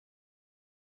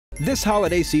This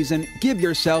holiday season, give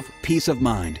yourself peace of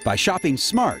mind by shopping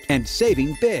smart and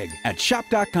saving big at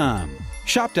Shop.com.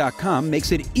 Shop.com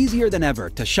makes it easier than ever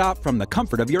to shop from the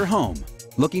comfort of your home.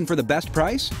 Looking for the best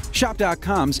price?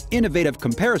 Shop.com's innovative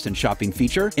comparison shopping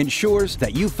feature ensures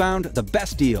that you found the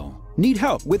best deal. Need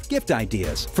help with gift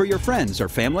ideas for your friends or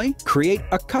family? Create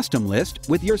a custom list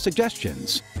with your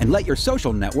suggestions and let your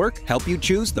social network help you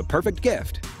choose the perfect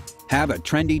gift. Have a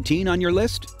trendy teen on your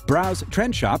list? Browse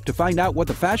TrendShop to find out what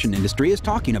the fashion industry is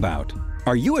talking about.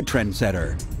 Are you a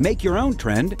trendsetter? Make your own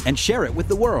trend and share it with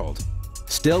the world.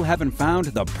 Still haven't found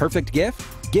the perfect gift?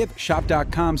 Give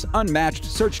Shop.com's unmatched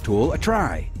search tool a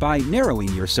try. By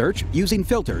narrowing your search using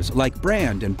filters like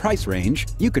brand and price range,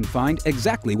 you can find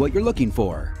exactly what you're looking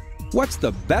for. What's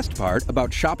the best part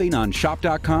about shopping on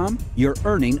Shop.com? You're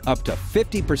earning up to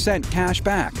 50% cash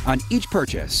back on each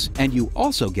purchase, and you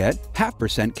also get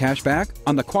 0.5% cash back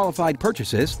on the qualified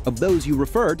purchases of those you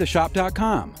refer to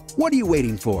Shop.com. What are you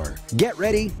waiting for? Get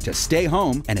ready to stay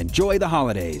home and enjoy the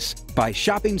holidays by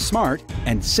shopping smart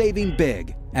and saving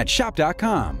big at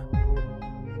Shop.com.